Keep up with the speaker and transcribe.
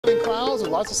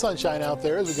lots of sunshine out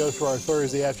there as we go through our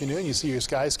Thursday afternoon. You see your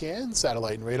sky scan,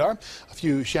 satellite and radar. A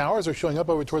few showers are showing up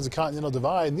over towards the Continental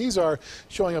Divide, and these are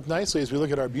showing up nicely as we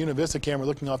look at our Buena Vista camera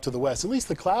looking off to the west. At least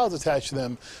the clouds attached to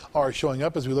them are showing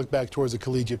up as we look back towards the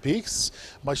Collegiate Peaks.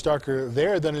 Much darker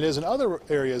there than it is in other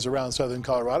areas around southern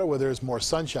Colorado where there's more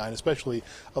sunshine, especially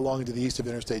along to the east of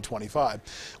Interstate 25.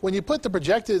 When you put the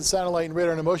projected satellite and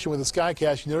radar in motion with the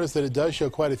Skycast, you notice that it does show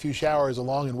quite a few showers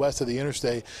along and west of the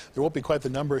interstate. There won't be quite the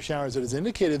number of showers that is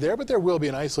indicated there, but there will be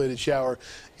an isolated shower.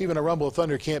 Even a rumble of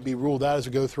thunder can't be ruled out as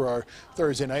we go through our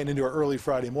Thursday night and into our early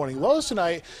Friday morning. Lows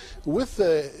tonight, with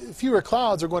the fewer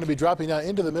clouds, are going to be dropping down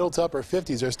into the middle to upper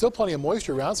 50s. There's still plenty of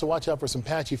moisture around, so watch out for some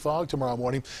patchy fog tomorrow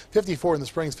morning. 54 in the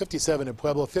Springs, 57 in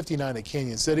Pueblo, 59 at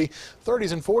Canyon City,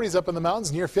 30s and 40s up in the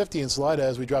mountains, near 50 in Salida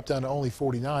as we drop down to only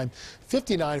 49.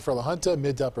 59 for La Junta,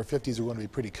 mid to upper 50s are going to be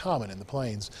pretty common in the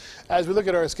plains. As we look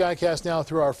at our Skycast now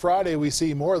through our Friday, we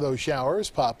see more of those showers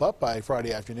pop up by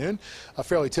Friday afternoon. A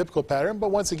fairly typical pattern,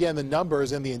 but once again, the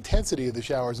numbers and the intensity of the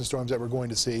showers and storms that we're going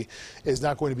to see is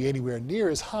not going to be anywhere near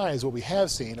as high as what we have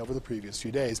seen over the previous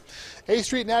few days. A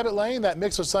Street and Abbott Lane, that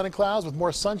mix of sun and clouds with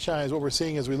more sunshine is what we're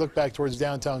seeing as we look back towards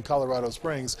downtown Colorado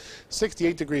Springs.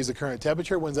 68 degrees the current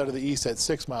temperature, winds out of the east at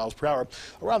 6 miles per hour.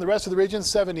 Around the rest of the region,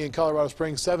 70 in Colorado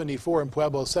Springs, 74 in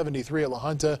Pueblo, 73 at La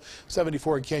Junta,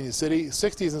 74 in Canyon City.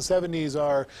 60s and 70s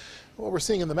are what we're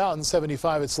seeing in the mountains,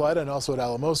 75 at Salida and also at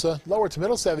Alamosa. Lower to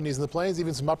middle 70s in the plains,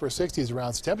 even some upper 60s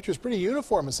around. So temperatures pretty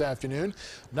uniform this afternoon.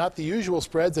 Not the usual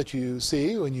spreads that you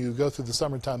see when you go through the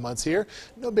summertime months here.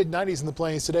 No mid 90s in the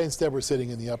plains today. Instead, we're sitting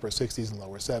in the upper 60s and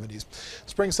lower 70s.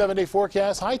 Spring 7-day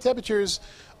forecast. High temperatures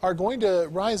are going to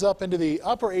rise up into the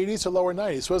upper 80s to lower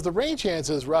 90s. So as the rain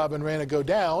chances, Rob and Rana, go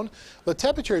down, the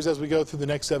temperatures as we go through the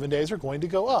next 7 days are going to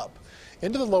go up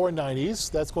into the lower 90s.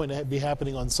 That's going to be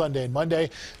happening on Sunday and Monday.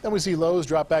 Then we see lows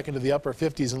drop back into the upper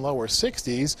 50s and lower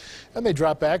 60s, and they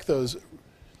drop back those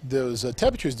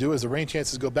temperatures do as the rain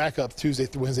chances go back up Tuesday,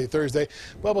 Wednesday, Thursday.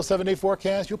 Pueblo 7-day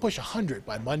forecast, you'll push 100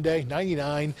 by Monday,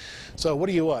 99. So what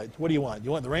do you want? What do you want?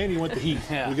 You want the rain or you want the heat?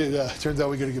 Yeah. Turns out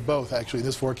we're going to get both, actually, in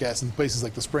this forecast in places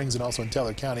like the Springs and also in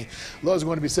Teller County. Lows are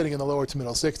going to be sitting in the lower to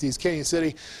middle 60s. Canyon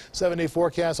City, 7-day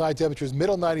forecast, high temperatures,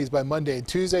 middle 90s by Monday and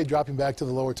Tuesday, dropping back to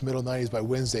the lower to middle 90s by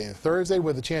Wednesday and Thursday,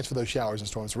 with a chance for those showers and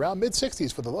storms around mid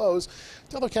 60s for the lows.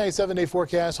 Teller County 7-day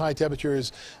forecast, high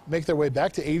temperatures make their way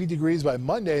back to 80 degrees by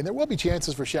Monday. And there will be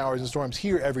chances for showers and storms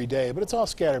here every day, but it's all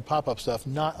scattered pop-up stuff,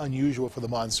 not unusual for the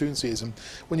monsoon season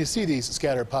when you see these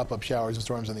scattered pop-up showers and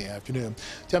storms in the afternoon.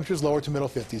 Temperatures lower to middle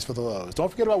 50s for the lows. Don't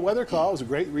forget about Weather Call. It was a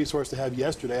great resource to have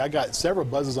yesterday. I got several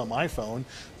buzzes on my phone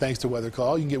thanks to Weather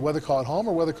Call. You can get Weather Call at home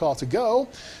or Weather Call to go.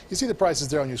 You see the prices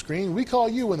there on your screen. We call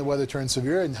you when the weather turns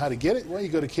severe, and how to get it? Well, you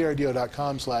go to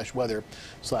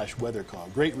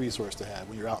krdo.com/weather/weathercall. Great resource to have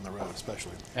when you're out on the road,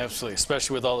 especially. Absolutely,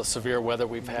 especially with all the severe weather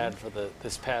we've had for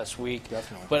this past week.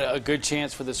 Definitely. But a good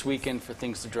chance for this weekend for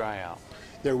things to dry out.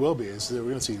 There will be. We're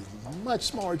going to see much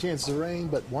smaller chances of rain,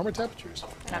 but warmer temperatures.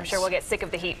 And I'm sure we'll get sick of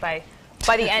the heat by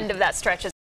the end of that stretch.